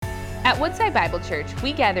At Woodside Bible Church,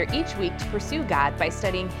 we gather each week to pursue God by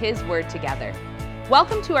studying His Word together.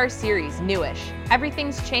 Welcome to our series, Newish,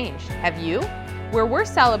 Everything's Changed. Have you? Where we're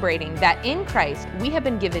celebrating that in Christ, we have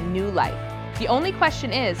been given new life. The only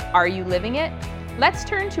question is, are you living it? Let's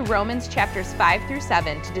turn to Romans chapters 5 through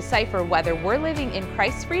 7 to decipher whether we're living in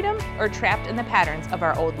Christ's freedom or trapped in the patterns of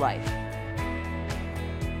our old life.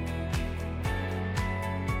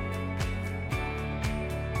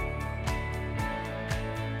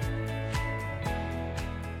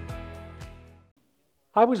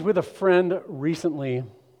 I was with a friend recently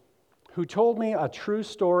who told me a true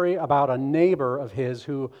story about a neighbor of his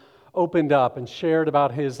who opened up and shared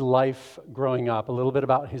about his life growing up, a little bit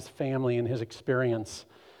about his family and his experience.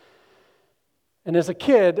 And as a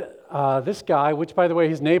kid, this guy, which by the way,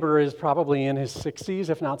 his neighbor is probably in his 60s,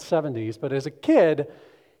 if not 70s, but as a kid,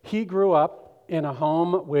 he grew up in a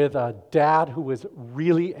home with a dad who was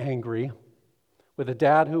really angry, with a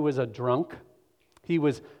dad who was a drunk. He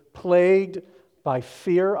was plagued by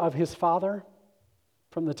fear of his father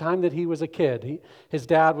from the time that he was a kid. His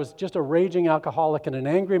dad was just a raging alcoholic and an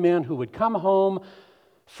angry man who would come home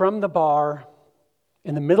from the bar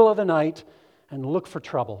in the middle of the night and look for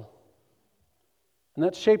trouble. And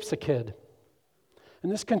that shapes a kid.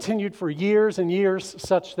 And this continued for years and years,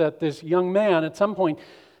 such that this young man at some point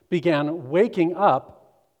began waking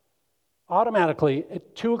up automatically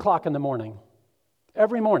at 2 o'clock in the morning.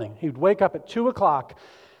 Every morning, he'd wake up at 2 o'clock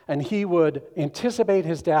and he would anticipate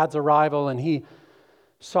his dad's arrival, and he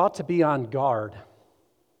sought to be on guard.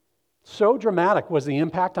 So dramatic was the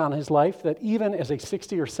impact on his life that even as a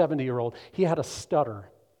 60 or 70-year-old, he had a stutter.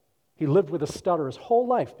 He lived with a stutter his whole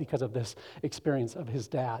life because of this experience of his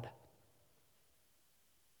dad.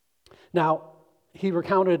 Now, he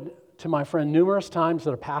recounted to my friend numerous times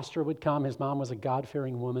that a pastor would come. His mom was a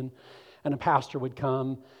God-fearing woman, and a pastor would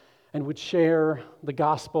come and would share the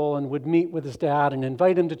gospel and would meet with his dad and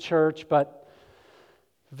invite him to church, but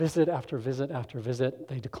visit after visit after visit,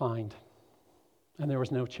 they declined, and there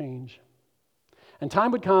was no change. And time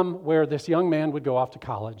would come where this young man would go off to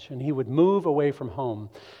college, and he would move away from home.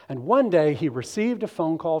 And one day, he received a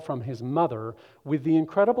phone call from his mother with the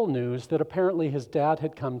incredible news that apparently his dad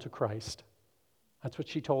had come to Christ. That's what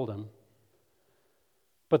she told him.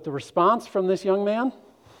 But the response from this young man?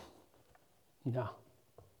 No.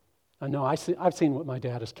 No, I've seen what my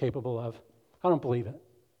dad is capable of. I don't believe it.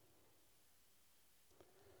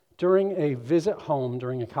 During a visit home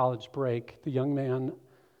during a college break, the young man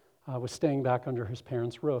was staying back under his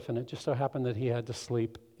parents' roof, and it just so happened that he had to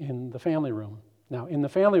sleep in the family room. Now, in the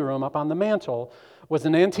family room, up on the mantle, was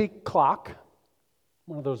an antique clock,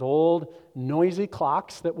 one of those old, noisy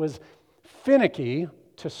clocks that was finicky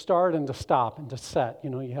to start and to stop and to set. You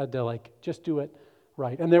know, you had to, just do it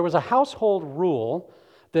right. And there was a household rule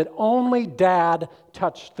that only Dad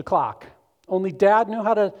touched the clock. Only Dad knew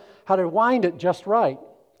how to wind it just right.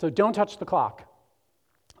 So don't touch the clock.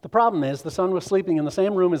 The problem is the son was sleeping in the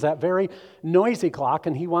same room as that very noisy clock,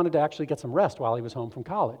 and he wanted to actually get some rest while he was home from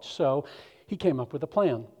college. So he came up with a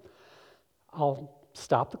plan. I'll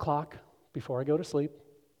stop the clock before I go to sleep.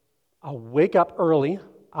 I'll wake up early.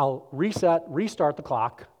 I'll restart the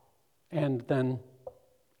clock, and then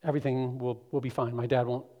everything will be fine. My dad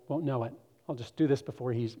won't know it. I'll just do this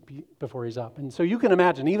before he's up. And so you can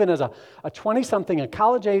imagine, even as a 20-something, a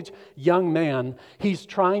college-age young man, he's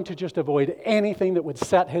trying to just avoid anything that would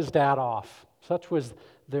set his dad off. Such was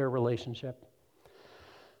their relationship.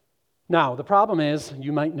 Now, the problem is,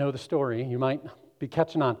 you might know the story, you might be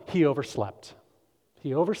catching on, he overslept.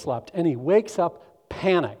 He overslept, and he wakes up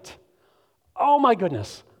panicked. Oh my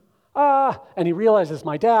goodness. And he realizes,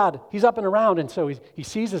 my dad, he's up and around, and so he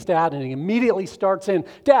sees his dad, and he immediately starts in,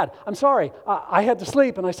 Dad, I'm sorry, I had to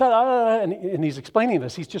sleep, and I said, and he's explaining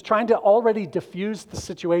this. He's just trying to already diffuse the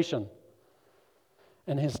situation.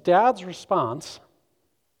 And his dad's response,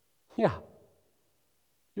 yeah,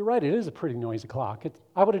 you're right, it is a pretty noisy clock.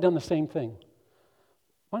 I would have done the same thing.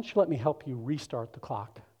 Why don't you let me help you restart the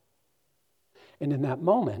clock? And in that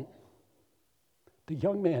moment, the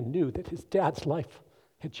young man knew that his dad's life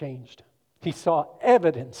had changed. He saw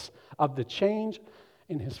evidence of the change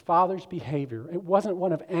in his father's behavior. It wasn't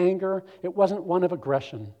one of anger. It wasn't one of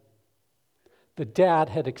aggression. The dad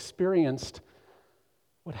had experienced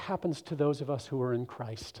what happens to those of us who are in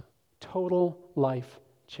Christ. Total life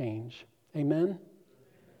change. Amen?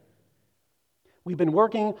 We've been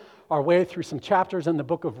working our way through some chapters in the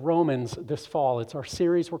book of Romans this fall. It's our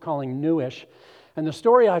series we're calling Newish. And the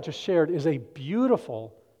story I just shared is a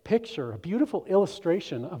beautiful picture, a beautiful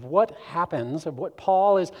illustration of what happens, of what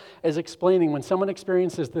Paul is explaining when someone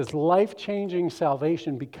experiences this life-changing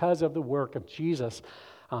salvation because of the work of Jesus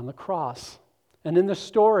on the cross. And in this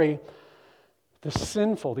story, The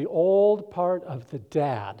sinful, the old part of the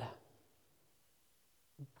dad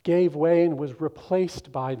gave way and was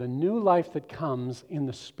replaced by the new life that comes in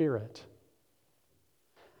the Spirit.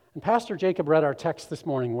 And Pastor Jacob read our text this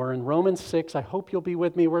morning. We're in Romans 6. I hope you'll be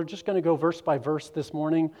with me. We're just going to go verse by verse this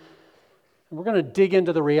morning. And we're going to dig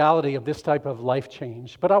into the reality of this type of life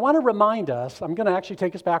change. But I want to remind us, I'm going to actually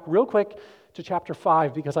take us back real quick to chapter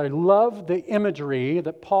 5 because I love the imagery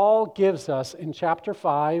that Paul gives us in chapter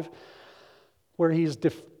 5 where he's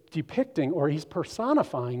depicting or he's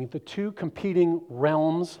personifying the two competing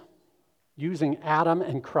realms using Adam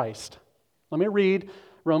and Christ. Let me read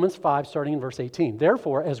Romans 5, starting in verse 18.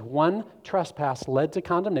 Therefore, as one trespass led to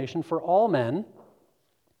condemnation for all men,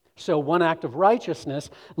 so one act of righteousness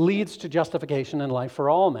leads to justification and life for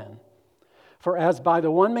all men. For as by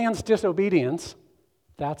the one man's disobedience,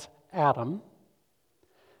 that's Adam,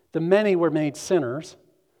 the many were made sinners,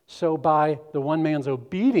 so by the one man's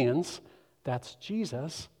obedience, that's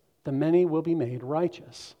Jesus, the many will be made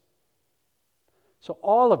righteous. So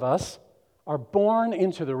all of us are born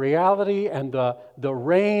into the reality and the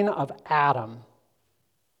reign of Adam.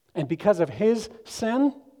 And because of his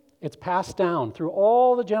sin, it's passed down through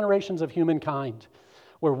all the generations of humankind,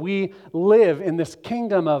 where we live in this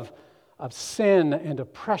kingdom of sin and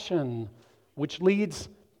oppression, which leads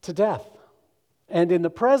to death. And in the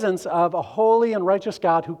presence of a holy and righteous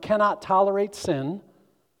God who cannot tolerate sin,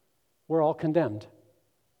 we're all condemned.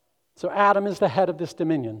 So Adam is the head of this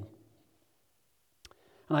dominion.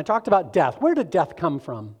 And I talked about death. Where did death come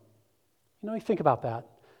from? You think about that.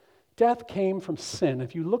 Death came from sin.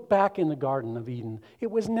 If you look back in the Garden of Eden, it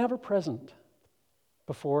was never present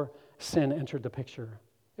before sin entered the picture.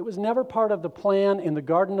 It was never part of the plan in the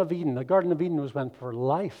Garden of Eden. The Garden of Eden was meant for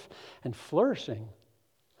life and flourishing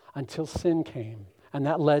until sin came, and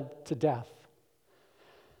that led to death.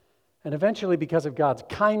 And eventually, because of God's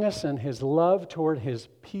kindness and his love toward his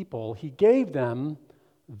people, he gave them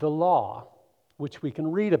the law, which we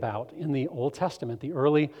can read about in the Old Testament. The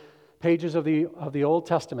early pages of the Old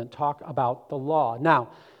Testament talk about the law. Now,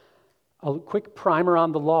 a quick primer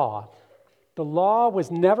on the law. The law was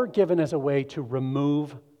never given as a way to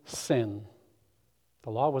remove sin. The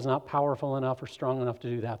law was not powerful enough or strong enough to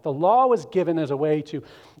do that. The law was given as a way to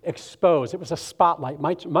expose. It was a spotlight,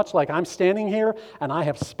 much like I'm standing here and I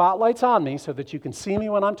have spotlights on me so that you can see me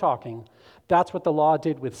when I'm talking. That's what the law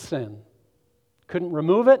did with sin. Couldn't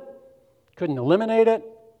remove it, couldn't eliminate it,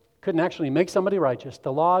 couldn't actually make somebody righteous.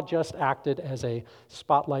 The law just acted as a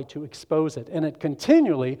spotlight to expose it. And it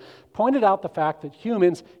continually pointed out the fact that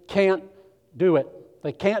humans can't do it.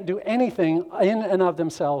 They can't do anything in and of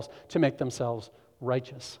themselves to make themselves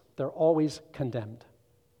righteous. They're always condemned.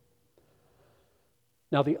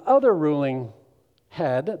 Now, the other ruling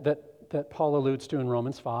head that Paul alludes to in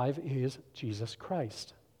Romans 5 is Jesus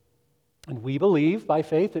Christ. And we believe by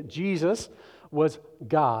faith that Jesus was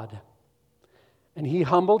God. And he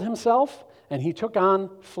humbled himself and he took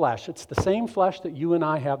on flesh. It's the same flesh that you and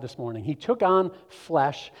I have this morning. He took on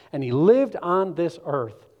flesh and he lived on this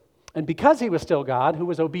earth. And because he was still God, who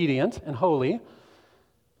was obedient and holy,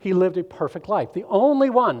 he lived a perfect life. The only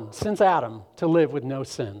one since Adam to live with no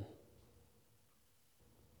sin.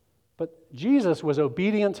 But Jesus was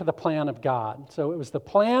obedient to the plan of God. So it was the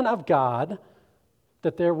plan of God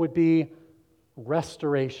that there would be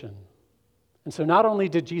restoration. And so not only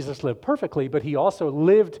did Jesus live perfectly, but he also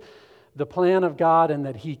lived the plan of God and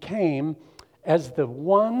that he came as the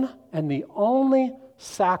one and the only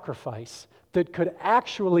sacrifice that could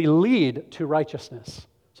actually lead to righteousness.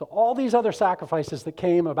 So all these other sacrifices that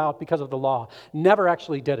came about because of the law never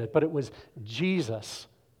actually did it, but it was Jesus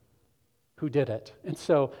who did it. And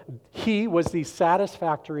so he was the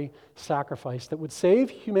satisfactory sacrifice that would save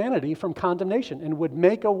humanity from condemnation and would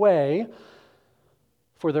make a way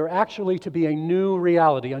for there actually to be a new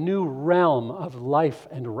reality, a new realm of life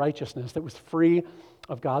and righteousness that was free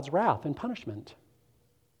of God's wrath and punishment.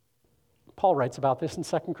 Paul writes about this in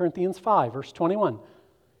 2 Corinthians 5, verse 21.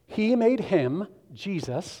 He made him,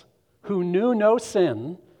 Jesus, who knew no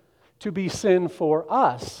sin, to be sin for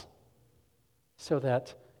us, so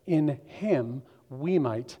that in him we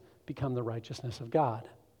might become the righteousness of God.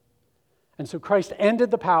 And so Christ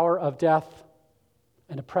ended the power of death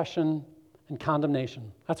and oppression and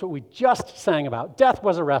condemnation. That's what we just sang about. Death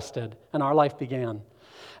was arrested and our life began.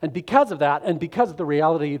 And because of that, and because of the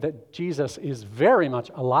reality that Jesus is very much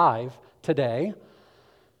alive today,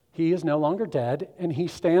 he is no longer dead, and he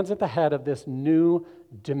stands at the head of this new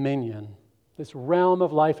dominion, this realm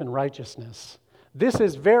of life and righteousness. This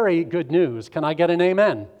is very good news. Can I get an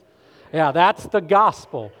amen? Yeah, that's the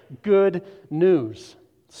gospel. Good news.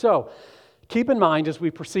 So, Keep in mind, as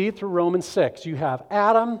we proceed through Romans 6, you have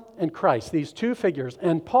Adam and Christ, these two figures.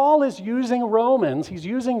 And Paul is using Romans, he's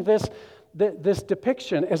using this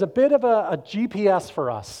depiction as a bit of a GPS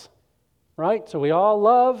for us, right? So we all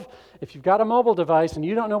love, if you've got a mobile device and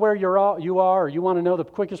you don't know where you are or you want to know the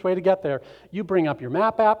quickest way to get there, you bring up your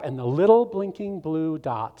map app and the little blinking blue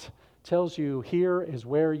dot tells you here is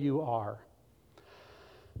where you are.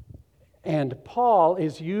 And Paul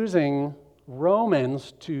is using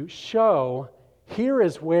Romans to show here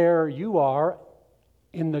is where you are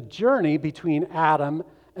in the journey between Adam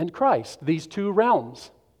and Christ, these two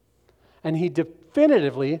realms. And he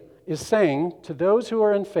definitively is saying to those who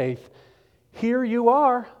are in faith, here you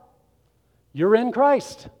are. You're in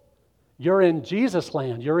Christ. You're in Jesus'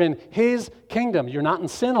 land. You're in his kingdom. You're not in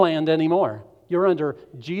sin land anymore. You're under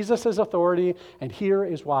Jesus' authority, and here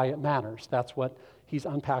is why it matters. That's what he's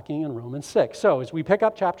unpacking in Romans 6. So as we pick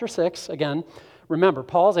up chapter 6, again, remember,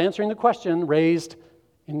 Paul's answering the question raised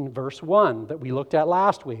in verse 1 that we looked at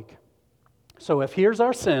last week. So if here's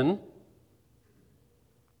our sin,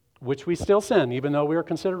 which we still sin, even though we are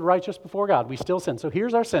considered righteous before God, we still sin. So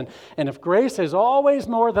here's our sin. And if grace is always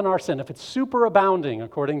more than our sin, if it's superabounding,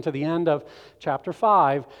 according to the end of chapter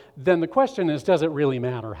 5, then the question is, does it really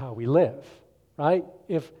matter how we live, right?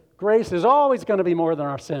 If grace is always going to be more than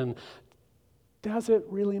our sin, does it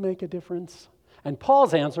really make a difference? And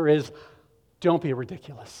Paul's answer is, don't be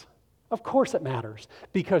ridiculous. Of course it matters,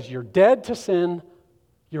 because you're dead to sin,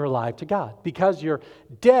 you're alive to God. Because you're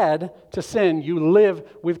dead to sin, you live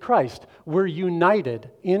with Christ. We're united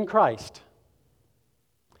in Christ.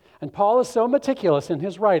 And Paul is so meticulous in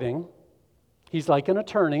his writing, he's like an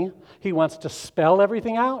attorney. He wants to spell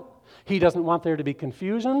everything out. He doesn't want there to be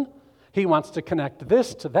confusion. He wants to connect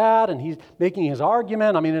this to that, and he's making his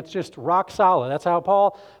argument. I mean, it's just rock solid. That's how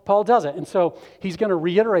Paul does it. And so he's going to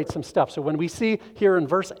reiterate some stuff. So when we see here in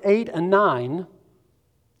verse 8 and 9,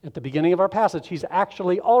 at the beginning of our passage, he's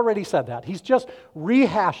actually already said that. He's just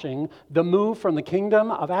rehashing the move from the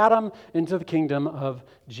kingdom of Adam into the kingdom of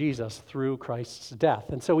Jesus through Christ's death.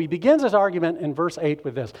 And so he begins his argument in verse 8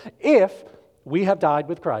 with this. If we have died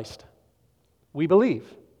with Christ, we believe.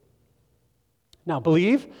 Now,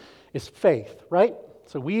 believe is faith, right?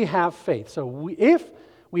 So we have faith. So if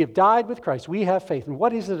we have died with Christ, we have faith. And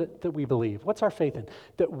what is it that we believe? What's our faith in?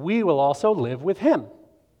 That we will also live with him.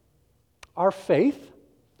 Our faith,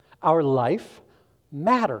 our life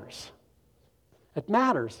matters. It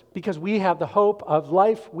matters because we have the hope of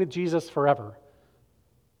life with Jesus forever.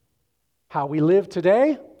 How we live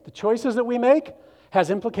today, the choices that we make, has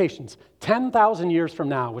implications 10,000 years from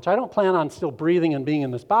now, which I don't plan on still breathing and being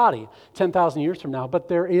in this body 10,000 years from now, but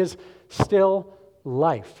there is still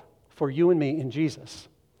life for you and me in Jesus.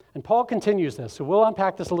 And Paul continues this, so we'll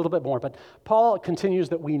unpack this a little bit more, but Paul continues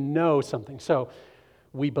that we know something. So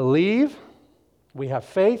we believe, we have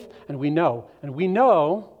faith, and we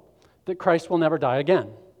know that Christ will never die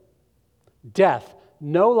again. Death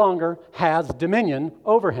no longer has dominion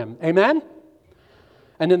over him. Amen?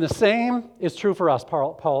 And then the same is true for us,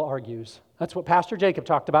 Paul argues. That's what Pastor Jacob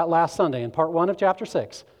talked about last Sunday in part 1 of chapter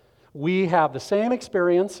 6. We have the same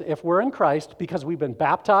experience if we're in Christ because we've been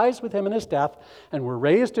baptized with him in his death and we're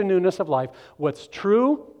raised to newness of life. What's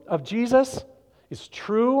true of Jesus is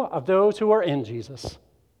true of those who are in Jesus.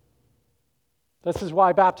 This is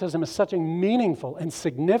why baptism is such a meaningful and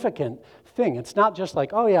significant thing. It's not just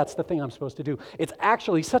like, oh yeah, it's the thing I'm supposed to do. It's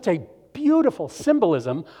actually such a beautiful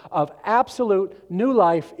symbolism of absolute new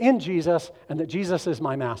life in Jesus and that Jesus is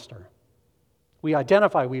my master. We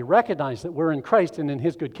identify, we recognize that we're in Christ and in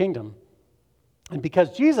his good kingdom. And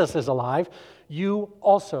because Jesus is alive, you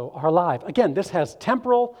also are alive. Again, this has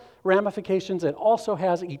temporal ramifications. It also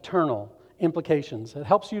has eternal implications. It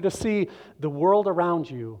helps you to see the world around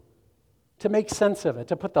you, to make sense of it,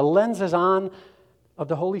 to put the lenses on of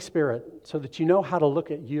the Holy Spirit so that you know how to look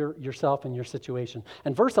at yourself and your situation.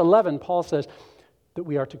 And verse 11, Paul says that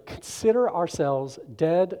we are to consider ourselves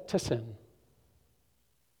dead to sin.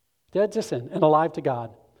 Dead to sin and alive to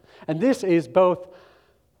God. And this is both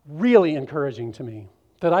really encouraging to me,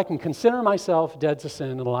 that I can consider myself dead to sin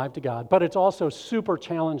and alive to God, but it's also super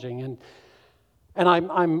challenging. And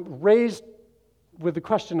I'm raised with the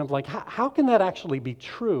question of like, how can that actually be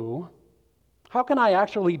true? How can I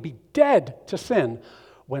actually be dead to sin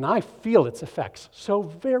when I feel its effects so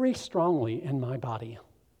very strongly in my body?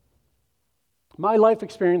 My life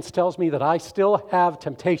experience tells me that I still have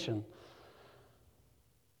temptation.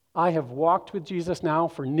 I have walked with Jesus now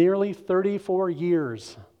for nearly 34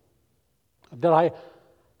 years, that I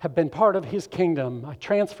have been part of his kingdom. I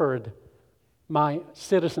transferred my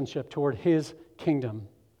citizenship toward his kingdom.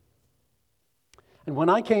 And when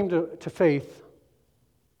I came to faith,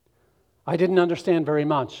 I didn't understand very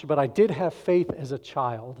much, but I did have faith as a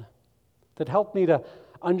child that helped me to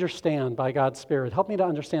understand by God's Spirit, helped me to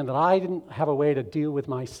understand that I didn't have a way to deal with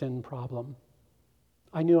my sin problem.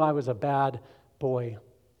 I knew I was a bad boy.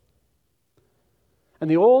 And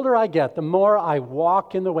the older I get, the more I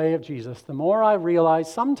walk in the way of Jesus, the more I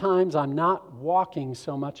realize sometimes I'm not walking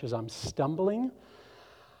so much as I'm stumbling,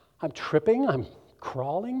 I'm tripping, I'm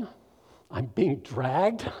crawling, I'm being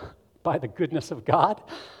dragged by the goodness of God.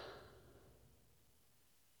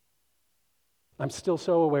 I'm still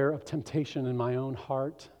so aware of temptation in my own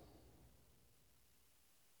heart,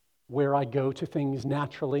 where I go to things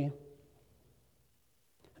naturally.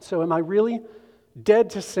 So am I really dead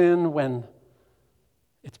to sin when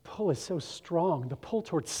its pull is so strong, the pull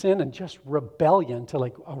towards sin and just rebellion to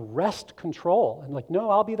like arrest control and like, no,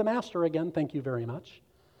 I'll be the master again, thank you very much.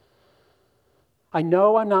 I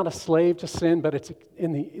know I'm not a slave to sin, but it's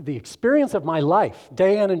in the experience of my life,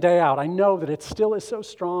 day in and day out, I know that it still is so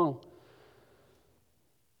strong.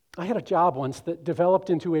 I had a job once that developed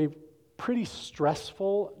into a pretty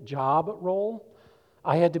stressful job role.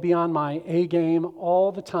 I had to be on my A game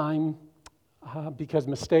all the time because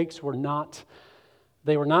mistakes were not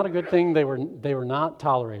a good thing. They were not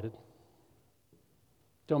tolerated.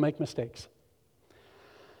 Don't make mistakes.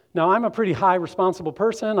 Now, I'm a pretty high responsible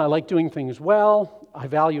person. I like doing things well. I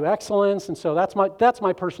value excellence, and so that's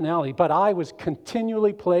my personality. But I was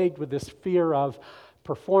continually plagued with this fear of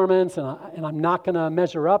performance, and I'm not going to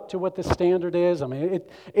measure up to what the standard is. I mean,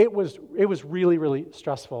 it was really, really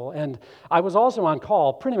stressful. And I was also on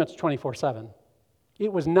call pretty much 24/7.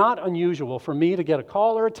 It was not unusual for me to get a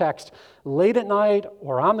call or a text late at night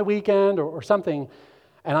or on the weekend or something,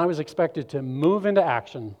 and I was expected to move into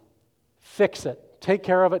action, fix it, take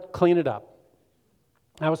care of it, clean it up.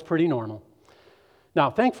 That was pretty normal. Now,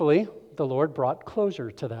 thankfully, the Lord brought closure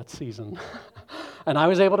to that season. And I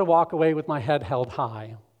was able to walk away with my head held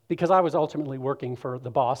high because I was ultimately working for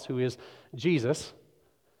the boss, who is Jesus.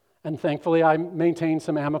 And thankfully, I maintained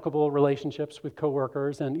some amicable relationships with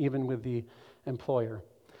coworkers and even with the employer.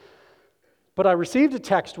 But I received a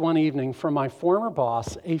text one evening from my former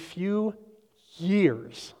boss a few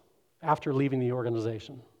years after leaving the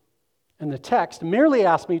organization. And the text merely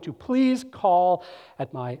asked me to please call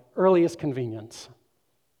at my earliest convenience.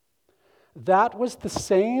 That was the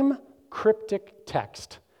same cryptic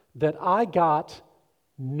text that I got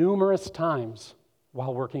numerous times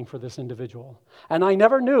while working for this individual. And I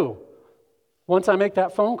never knew, once I make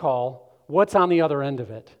that phone call, what's on the other end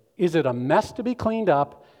of it. Is it a mess to be cleaned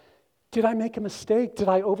up? Did I make a mistake? Did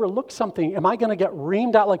I overlook something? Am I going to get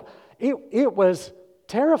reamed out? Like, it was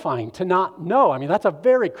terrifying to not know. I mean, that's a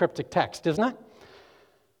very cryptic text, isn't it?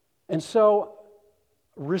 And so,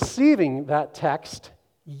 receiving that text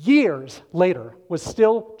years later was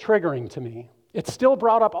still triggering to me. It still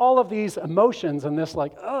brought up all of these emotions and this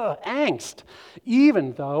angst,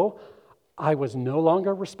 even though I was no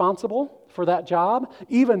longer responsible for that job,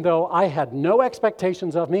 even though I had no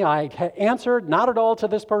expectations of me. I had answered not at all to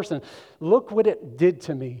this person. Look what it did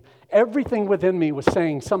to me. Everything within me was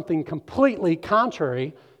saying something completely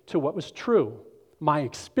contrary to what was true. My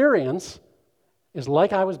experience is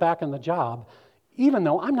like I was back in the job, even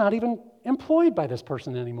though I'm not even employed by this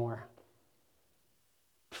person anymore.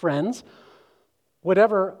 Friends,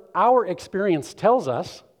 whatever our experience tells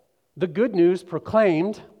us, the good news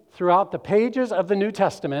proclaimed throughout the pages of the New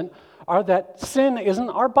Testament are that sin isn't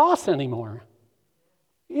our boss anymore.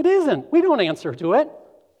 It isn't. We don't answer to it.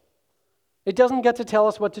 It doesn't get to tell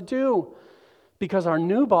us what to do because our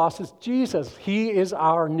new boss is Jesus. He is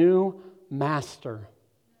our new master.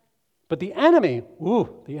 But the enemy,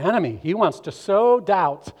 he wants to sow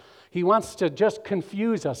doubt. He wants to just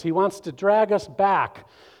confuse us. He wants to drag us back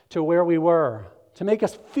to where we were, to make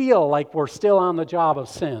us feel like we're still on the job of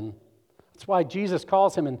sin. That's why Jesus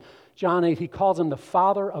calls him in John 8, he calls him the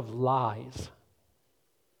father of lies.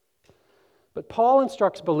 But Paul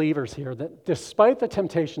instructs believers here that despite the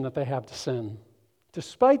temptation that they have to sin,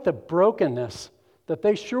 despite the brokenness that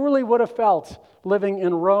they surely would have felt living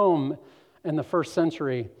in Rome in the first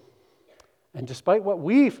century, and despite what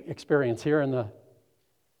we've experienced here in the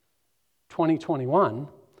 2021,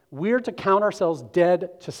 we're to count ourselves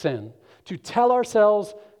dead to sin, to tell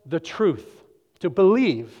ourselves the truth, to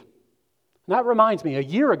believe. And that reminds me, a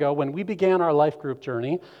year ago when we began our life group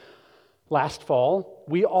journey last fall,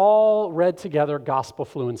 we all read together Gospel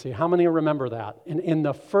Fluency. How many remember that? In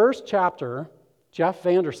the first chapter, Jeff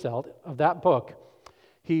Vanderstelt of that book,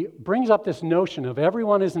 he brings up this notion of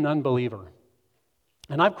everyone is an unbeliever.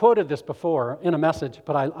 And I've quoted this before in a message,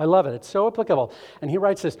 but I love it. It's so applicable. And he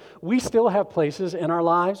writes this: we still have places in our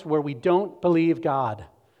lives where we don't believe God.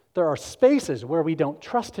 There are spaces where we don't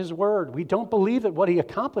trust his word. We don't believe that what he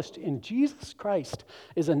accomplished in Jesus Christ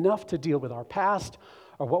is enough to deal with our past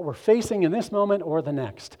or what we're facing in this moment or the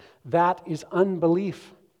next. That is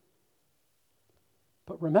unbelief.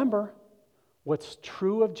 But remember, what's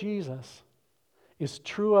true of Jesus is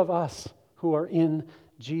true of us who are in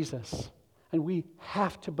Jesus. And we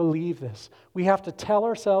have to believe this. We have to tell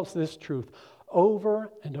ourselves this truth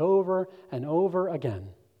over and over and over again.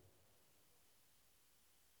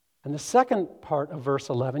 And the second part of verse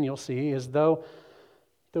 11 you'll see is though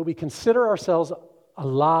we consider ourselves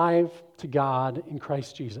alive to God in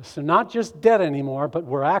Christ Jesus. So not just dead anymore, but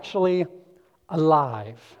we're actually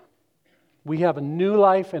alive. We have a new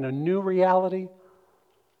life and a new reality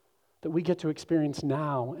that we get to experience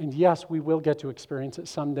now. And yes, we will get to experience it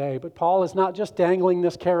someday. But Paul is not just dangling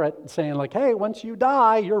this carrot and saying like, hey, once you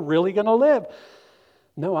die, you're really going to live.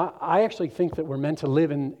 No, I actually think that we're meant to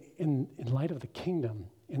live in light of the kingdom,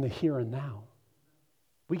 in the here and now.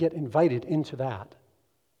 We get invited into that.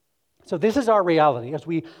 So this is our reality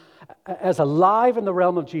as alive in the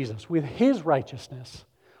realm of Jesus, with his righteousness,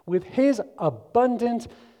 with his abundant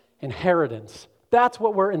inheritance. That's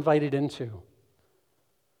what we're invited into.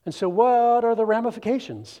 And so what are the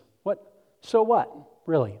ramifications? So what,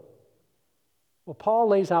 really? Well, Paul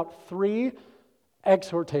lays out 3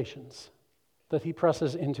 exhortations that he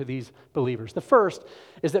presses into these believers. The first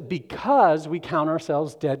is that because we count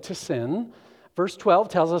ourselves dead to sin, verse 12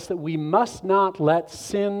 tells us that we must not let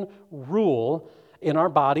sin rule in our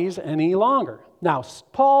bodies any longer. Now,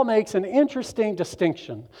 Paul makes an interesting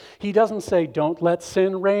distinction. He doesn't say, don't let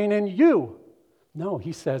sin reign in you. No,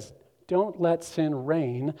 he says, don't let sin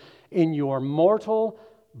reign in your mortal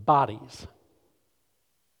bodies.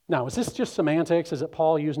 Now, is this just semantics? Is it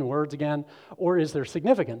Paul using words again? Or is there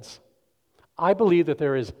significance? I believe that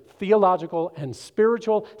there is theological and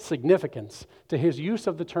spiritual significance to his use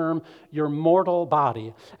of the term your mortal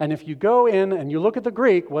body. And if you go in and you look at the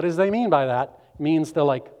Greek, what does they mean by that? It means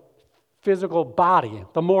the physical body,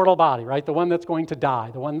 the mortal body, right? The one that's going to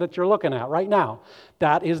die, the one that you're looking at right now.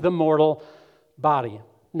 That is the mortal body.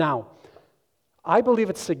 Now, I believe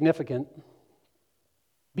it's significant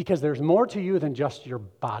because there's more to you than just your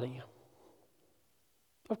body.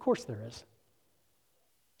 Of course there is.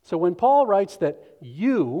 So when Paul writes that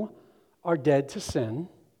you are dead to sin,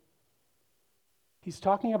 he's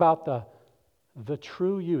talking about the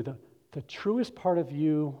true you, the truest part of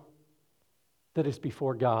you that is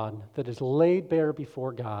before God, that is laid bare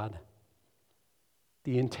before God,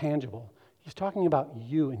 the intangible. He's talking about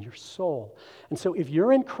you and your soul. And so if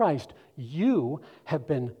you're in Christ, you have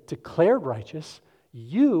been declared righteous,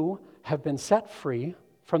 you have been set free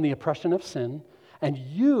from the oppression of sin, and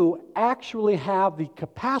you actually have the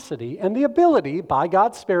capacity and the ability by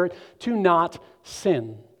God's Spirit to not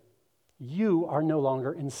sin. You are no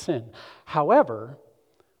longer in sin. However,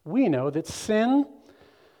 we know that sin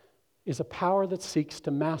is a power that seeks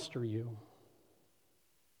to master you.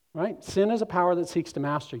 Right? Sin is a power that seeks to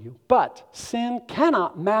master you. But sin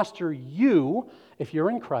cannot master you if you're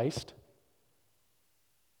in Christ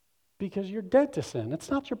because you're dead to sin. It's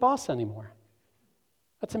not your boss anymore.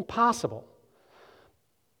 That's impossible.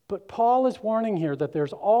 But Paul is warning here that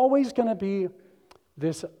there's always going to be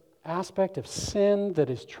this aspect of sin that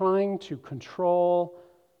is trying to control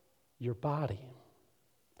your body,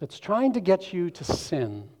 that's trying to get you to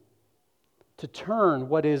sin, to turn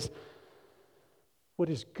what is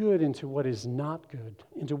good into what is not good,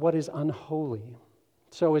 into what is unholy.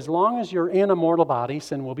 So as long as you're in a mortal body,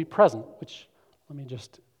 sin will be present, which, let me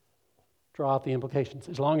just draw out the implications.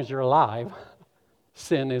 As long as you're alive,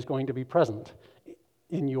 sin is going to be present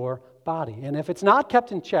in your body. And if it's not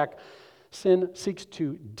kept in check, sin seeks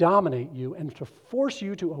to dominate you and to force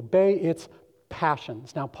you to obey its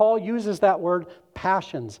passions. Now, Paul uses that word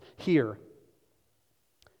passions here.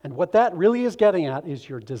 And what that really is getting at is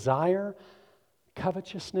your desire,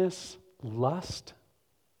 covetousness, lust.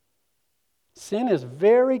 Sin is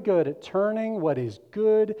very good at turning what is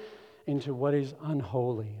good into what is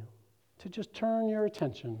unholy, to just turn your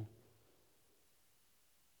attention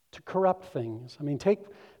to corrupt things. I mean, take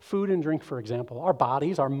food and drink, for example. Our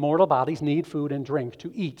bodies, our mortal bodies, need food and drink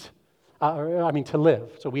to eat, to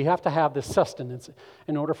live. So we have to have this sustenance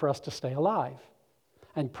in order for us to stay alive.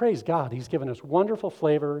 And praise God, He's given us wonderful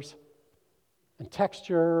flavors and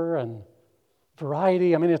texture and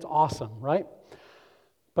variety. I mean, it's awesome, right?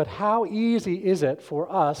 But how easy is it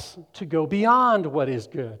for us to go beyond what is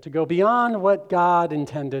good, to go beyond what God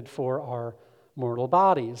intended for our mortal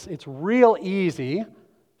bodies? It's real easy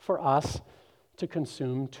for us to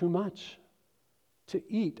consume too much, to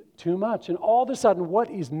eat too much. And all of a sudden, what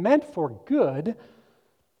is meant for good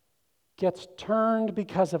gets turned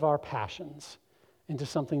because of our passions into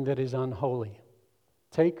something that is unholy.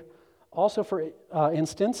 Take also, for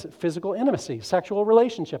instance, physical intimacy, sexual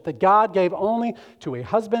relationship that God gave only to a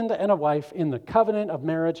husband and a wife in the covenant of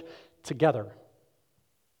marriage together.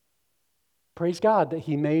 Praise God that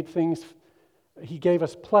He made things, He gave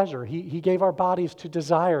us pleasure. He gave our bodies to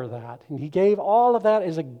desire that. And He gave all of that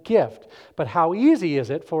as a gift. But how easy is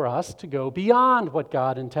it for us to go beyond what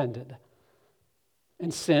God intended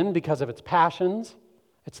and sin because of its passions,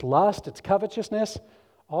 its lust, its covetousness?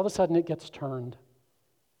 All of a sudden it gets turned.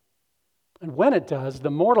 And when it does, the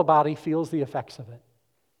mortal body feels the effects of it.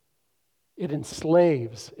 It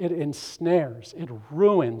enslaves, it ensnares, it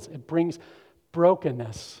ruins, it brings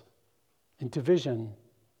brokenness and division.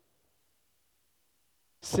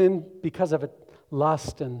 Sin, because of it,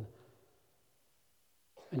 lust and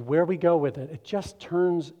where we go with it, it just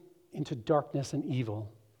turns into darkness and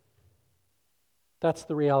evil. That's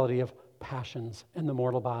the reality of passions in the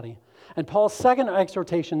mortal body. And Paul's second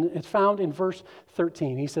exhortation is found in verse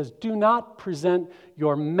 13. He says, "Do not present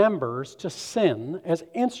your members to sin as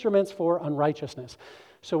instruments for unrighteousness."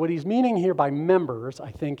 So what he's meaning here by members,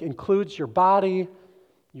 I think, includes your body,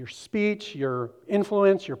 your speech, your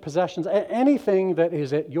influence, your possessions, anything that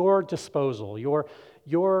is at your disposal,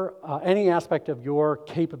 any aspect of your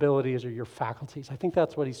capabilities or your faculties. I think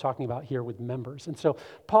that's what he's talking about here with members. And so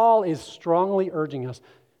Paul is strongly urging us,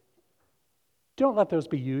 don't let those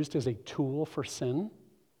be used as a tool for sin.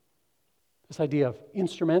 This idea of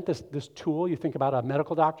instrument, this tool, you think about a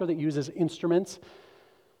medical doctor that uses instruments.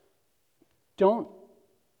 Don't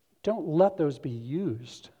let those be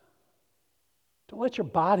used. Don't let your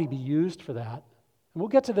body be used for that. And we'll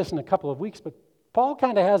get to this in a couple of weeks, but Paul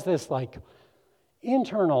kind of has this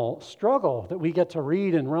internal struggle that we get to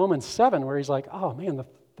read in Romans 7, where he's like, oh man,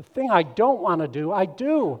 the thing I don't want to do, I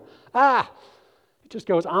do. It just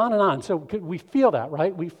goes on and on. So we feel that,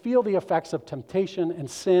 right? We feel the effects of temptation and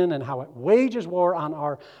sin and how it wages war on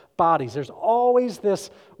our bodies. There's always this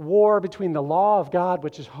war between the law of God,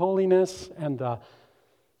 which is holiness, and the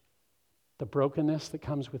brokenness that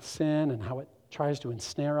comes with sin and how it tries to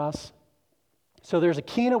ensnare us. So there's a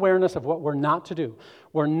keen awareness of what we're not to do.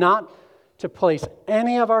 We're not to place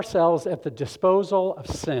any of ourselves at the disposal of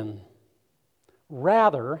sin.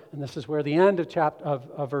 Rather, and this is where the end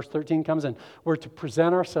of verse 13 comes in, we're to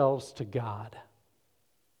present ourselves to God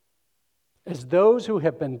as those who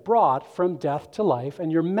have been brought from death to life,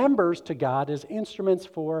 and your members to God as instruments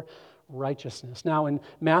for righteousness. Now, in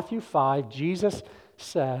Matthew 5, Jesus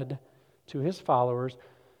said to his followers,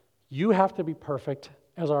 you have to be perfect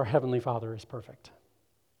as our Heavenly Father is perfect.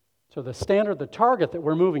 So the standard, the target that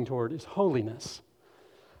we're moving toward is holiness.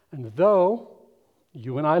 And though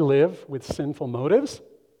you and I live with sinful motives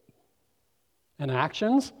and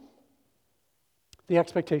actions, the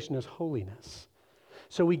expectation is holiness.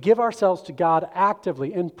 So we give ourselves to God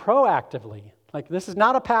actively and proactively. This is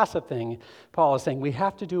not a passive thing, Paul is saying. We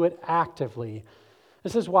have to do it actively.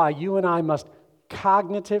 This is why you and I must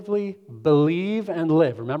cognitively believe and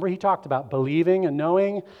live. Remember, he talked about believing and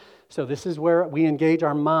knowing. So this is where we engage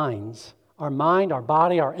our minds. Our mind, our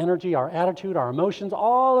body, our energy, our attitude, our emotions,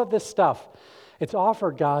 all of this stuff. It's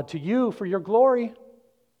offered, God, to you for your glory.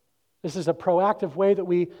 This is a proactive way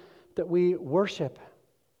that we worship.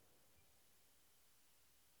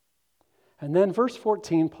 And then verse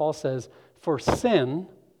 14, Paul says, for sin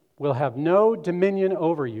will have no dominion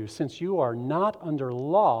over you, since you are not under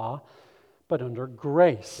law, but under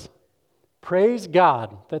grace. Praise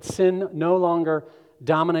God that sin no longer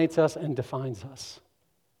dominates us and defines us.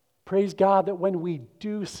 Praise God that when we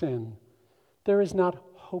do sin, there is not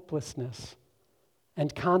hopelessness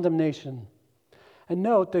and condemnation. And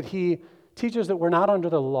note that he teaches that we're not under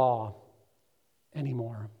the law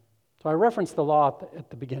anymore. So I referenced the law at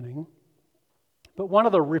the beginning, but one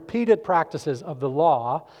of the repeated practices of the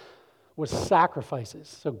law was sacrifices.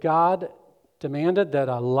 So God demanded that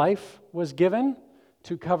a life was given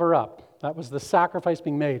to cover up. That was the sacrifice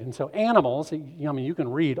being made. And so animals, you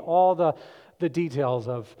can read all the details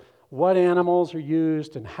of what animals are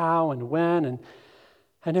used and how and when.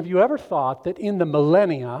 And have you ever thought that in the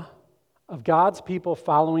millennia of God's people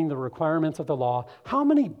following the requirements of the law, how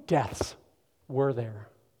many deaths were there?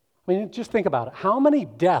 I mean, just think about it. How many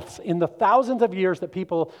deaths in the thousands of years that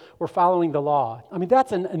people were following the law? I mean,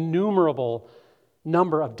 that's an innumerable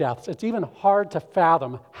number of deaths. It's even hard to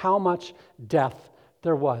fathom how much death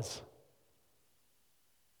there was.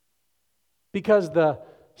 Because the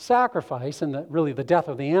sacrifice and really the death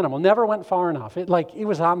of the animal never went far enough. It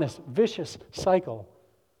was on this vicious cycle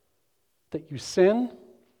that you sin,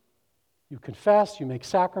 you confess, you make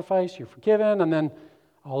sacrifice, you're forgiven, and then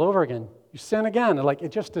all over again, you sin again. And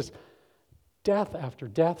it just is Death after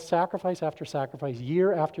death, sacrifice after sacrifice,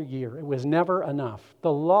 year after year. It was never enough.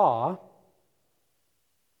 The law,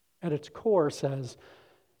 at its core, says,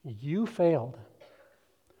 you failed.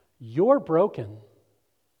 You're broken.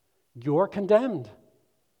 You're condemned.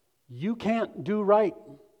 You can't do right.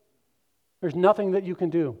 There's nothing that you can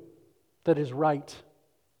do that is right.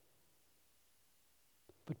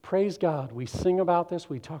 But praise God, we sing about this,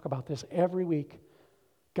 we talk about this every week.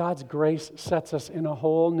 God's grace sets us in a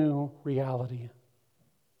whole new reality.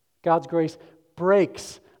 God's grace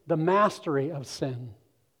breaks the mastery of sin.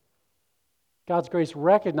 God's grace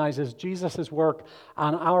recognizes Jesus' work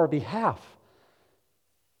on our behalf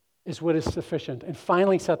is what is sufficient and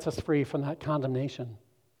finally sets us free from that condemnation.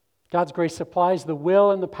 God's grace supplies the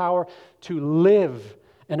will and the power to live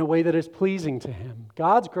in a way that is pleasing to Him.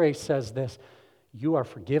 God's grace says this: you are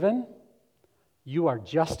forgiven, you are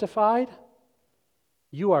justified,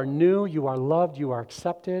 you are new, you are loved, you are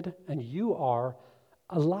accepted, and you are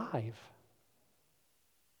alive.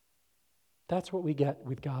 That's what we get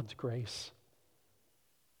with God's grace.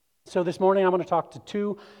 So this morning I'm going to talk to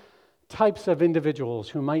two types of individuals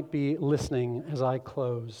who might be listening as I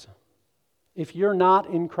close. If you're not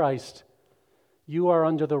in Christ, you are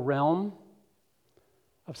under the realm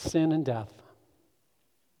of sin and death.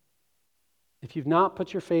 If you've not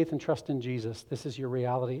put your faith and trust in Jesus, this is your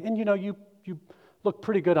reality. And you look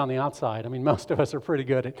pretty good on the outside. I mean, most of us are pretty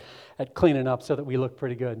good at cleaning up so that we look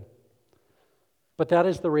pretty good. But that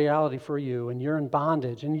is the reality for you, and you're in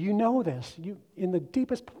bondage. And you know this. You, in the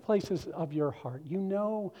deepest places of your heart, you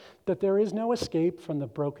know that there is no escape from the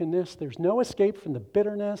brokenness. There's no escape from the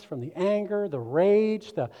bitterness, from the anger, the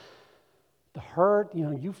rage, the hurt.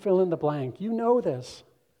 You fill in the blank. You know this.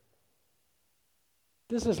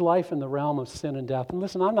 This is life in the realm of sin and death. And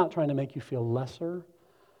listen, I'm not trying to make you feel lesser.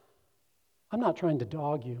 I'm not trying to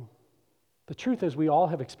dog you. The truth is we all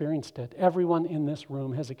have experienced it. Everyone in this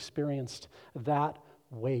room has experienced that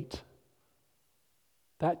weight,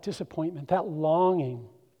 that disappointment, that longing.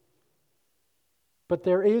 But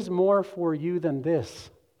there is more for you than this.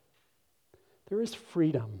 There is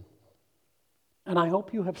freedom. And I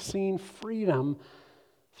hope you have seen freedom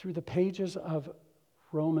through the pages of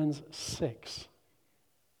Romans 6.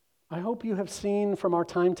 I hope you have seen from our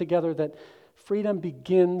time together that freedom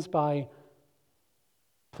begins by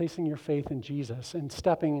placing your faith in Jesus and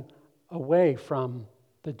stepping away from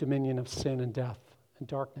the dominion of sin and death and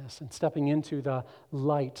darkness and stepping into the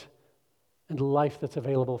light and life that's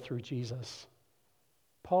available through Jesus.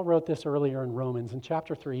 Paul wrote this earlier in Romans. In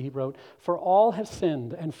chapter 3, he wrote, "For all have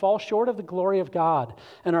sinned and fall short of the glory of God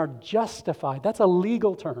and are justified." That's a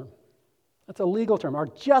legal term. That's a legal term. Are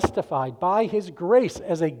justified by His grace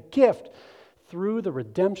as a gift through the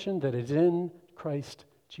redemption that is in Christ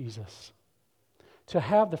Jesus. To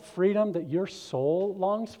have the freedom that your soul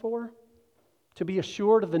longs for, to be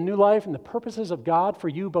assured of the new life and the purposes of God for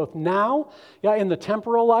you both now, in the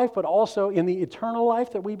temporal life, but also in the eternal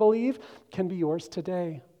life that we believe, can be yours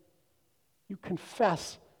today. You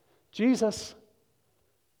confess, Jesus,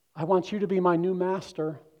 I want you to be my new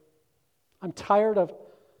master. I'm tired of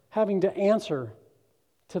having to answer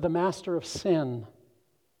to the master of sin.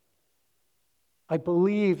 I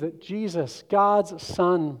believe that Jesus, God's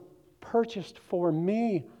Son, purchased for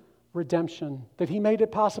me redemption, that He made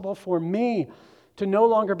it possible for me to no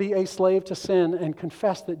longer be a slave to sin and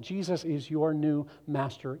confess that Jesus is your new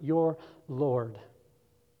master, your Lord.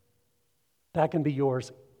 That can be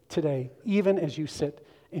yours today, even as you sit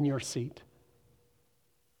in your seat.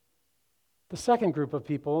 The second group of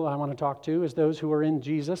people I want to talk to is those who are in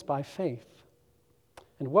Jesus by faith.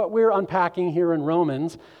 And what we're unpacking here in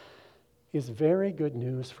Romans is very good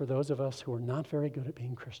news for those of us who are not very good at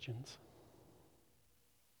being Christians.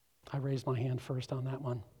 I raised my hand first on that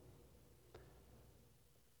one.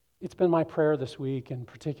 It's been my prayer this week, and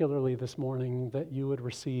particularly this morning, that you would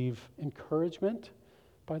receive encouragement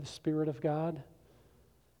by the Spirit of God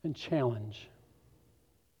and challenge.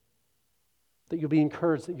 That you'll be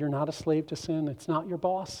encouraged that you're not a slave to sin. It's not your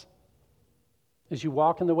boss. As you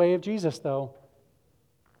walk in the way of Jesus, though,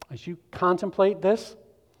 as you contemplate this,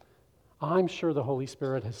 I'm sure the Holy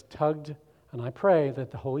Spirit has tugged, and I pray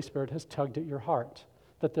that the Holy Spirit has tugged at your heart,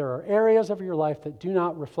 that there are areas of your life that do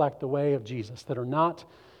not reflect the way of Jesus, that are not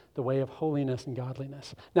the way of holiness and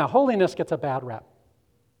godliness. Now, holiness gets a bad rap.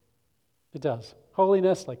 It does.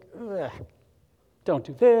 Holiness, like, ugh, don't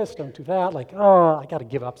do this, don't do that, like, oh, I got to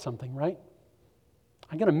give up something, right?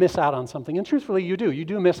 I'm going to miss out on something. And truthfully, you do. You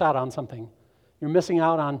do miss out on something. You're missing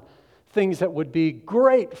out on things that would be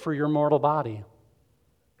great for your mortal body.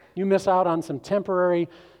 You miss out on some temporary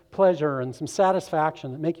pleasure and some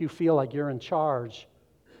satisfaction that make you feel like you're in charge.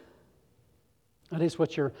 That is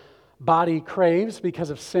what your body craves because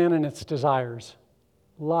of sin and its desires,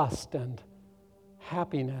 lust and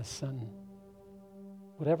happiness and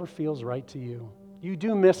whatever feels right to you. You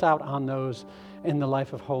do miss out on those in the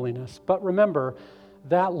life of holiness. But remember,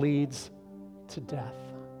 that leads to death.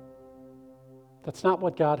 That's not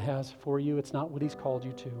what God has for you. It's not what He's called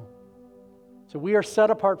you to. So we are set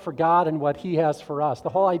apart for God and what He has for us. The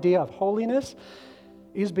whole idea of holiness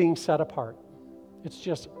is being set apart. It's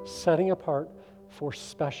just setting apart for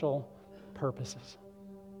special purposes.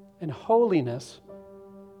 And holiness,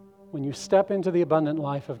 when you step into the abundant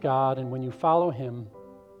life of God and when you follow Him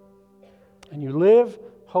and you live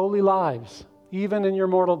holy lives, even in your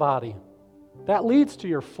mortal body, that leads to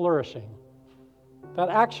your flourishing. That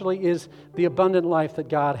actually is the abundant life that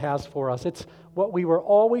God has for us. It's what we were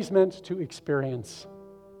always meant to experience.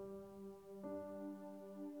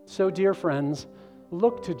 So, dear friends,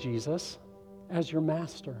 look to Jesus as your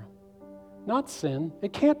master. Not sin.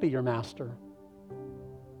 It can't be your master.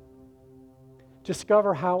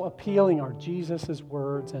 Discover how appealing are Jesus'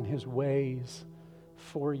 words and His ways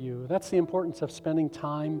for you. That's the importance of spending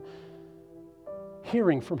time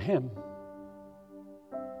hearing from Him.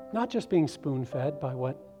 Not just being spoon-fed by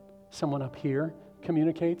what someone up here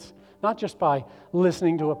communicates, not just by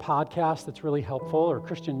listening to a podcast that's really helpful or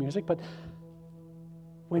Christian music, but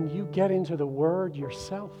when you get into the Word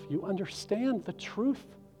yourself, you understand the truth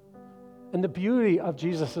and the beauty of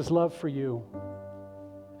Jesus' love for you.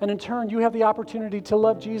 And in turn, you have the opportunity to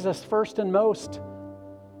love Jesus first and most.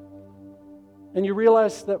 And you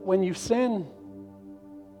realize that when you sin,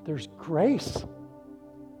 there's grace.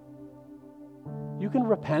 You can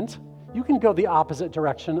repent. You can go the opposite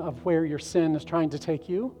direction of where your sin is trying to take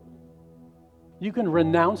you. You can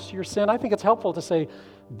renounce your sin. I think it's helpful to say,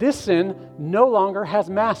 this sin no longer has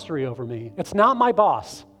mastery over me. It's not my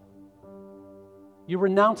boss. You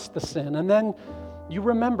renounce the sin, and then you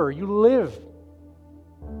remember, you live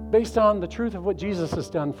based on the truth of what Jesus has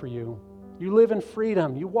done for you. You live in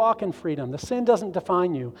freedom. You walk in freedom. The sin doesn't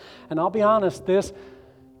define you. And I'll be honest, this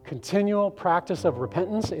continual practice of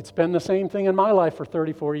repentance, it's been the same thing in my life for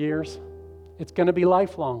 34 years. It's going to be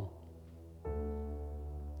lifelong.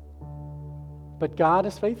 But God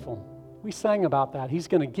is faithful. We sang about that. He's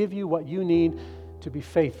going to give you what you need to be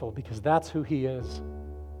faithful because that's who He is.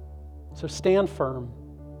 So stand firm.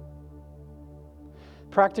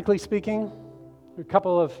 Practically speaking, a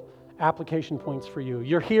couple of application points for you.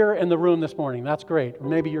 You're here in the room this morning. That's great. Or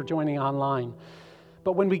maybe you're joining online.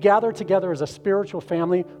 But when we gather together as a spiritual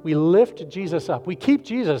family, we lift Jesus up. We keep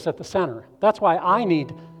Jesus at the center. That's why I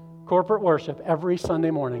need corporate worship every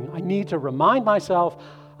Sunday morning. I need to remind myself,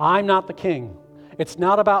 I'm not the king. It's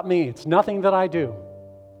not about me. It's nothing that I do.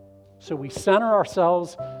 So we center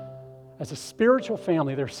ourselves as a spiritual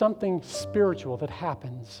family. There's something spiritual that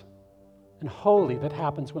happens and holy that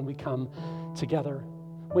happens when we come together.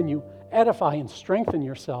 When you edify and strengthen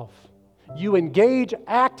yourself, you engage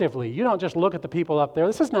actively. You don't just look at the people up there.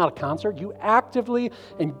 This is not a concert. You actively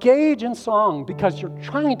engage in song because you're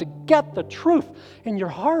trying to get the truth in your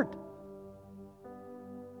heart.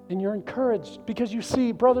 And you're encouraged because you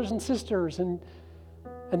see brothers and sisters and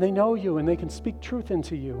they know you and they can speak truth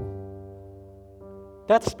into you.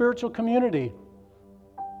 That's spiritual community.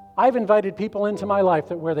 I've invited people into my life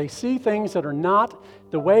that where they see things that are not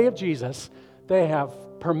the way of Jesus, they have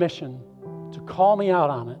permission to call me out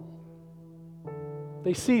on it.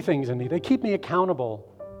 They see things in me. They keep me accountable.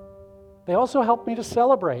 They also help me to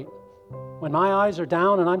celebrate. When my eyes are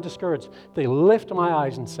down and I'm discouraged, they lift my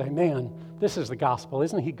eyes and say, man, this is the gospel.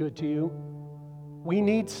 Isn't He good to you? We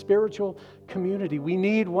need spiritual community. We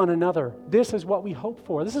need one another. This is what we hope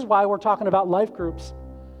for. This is why we're talking about life groups.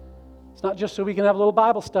 It's not just so we can have a little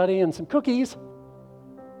Bible study and some cookies.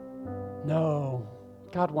 No,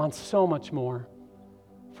 God wants so much more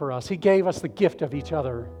for us. He gave us the gift of each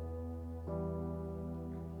other.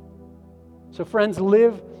 So friends,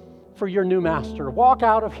 live for your new master. Walk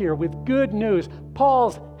out of here with good news.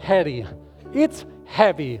 Paul's heady. It's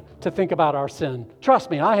heavy to think about our sin.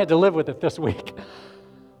 Trust me, I had to live with it this week.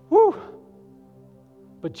 Woo!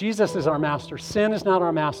 But Jesus is our master. Sin is not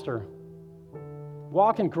our master.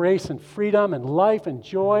 Walk in grace and freedom and life and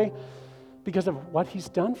joy because of what He's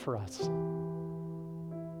done for us.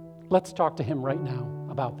 Let's talk to Him right now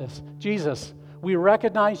about this. Jesus, we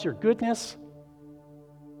recognize your goodness,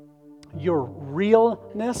 your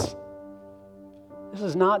realness. This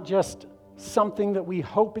is not just something that we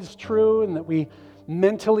hope is true and that we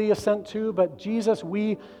mentally assent to, but Jesus,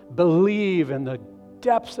 we believe in the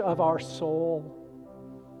depths of our soul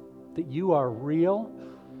that you are real,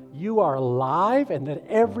 you are alive, and that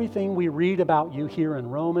everything we read about you here in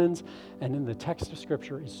Romans and in the text of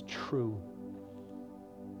Scripture is true.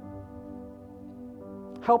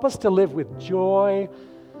 Help us to live with joy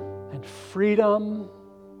and freedom.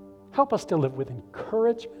 Help us to live with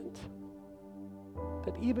encouragement.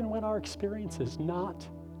 That even when our experience is not,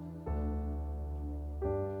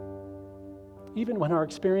 even when our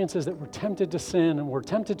experience is that we're tempted to sin and we're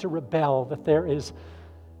tempted to rebel, that there is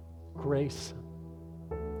grace,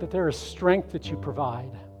 that there is strength that you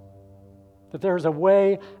provide, that there is a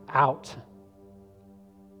way out.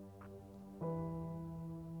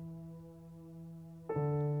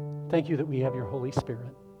 Thank you that we have your Holy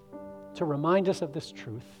Spirit to remind us of this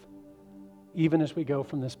truth, even as we go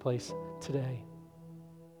from this place today.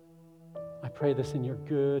 I pray this in your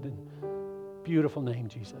good and beautiful name,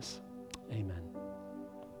 Jesus. Amen.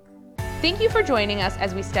 Thank you for joining us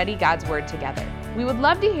as we study God's Word together. We would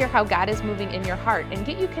love to hear how God is moving in your heart and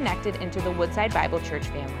get you connected into the Woodside Bible Church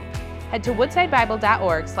family. Head to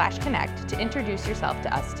woodsidebible.org/connect to introduce yourself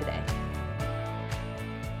to us today.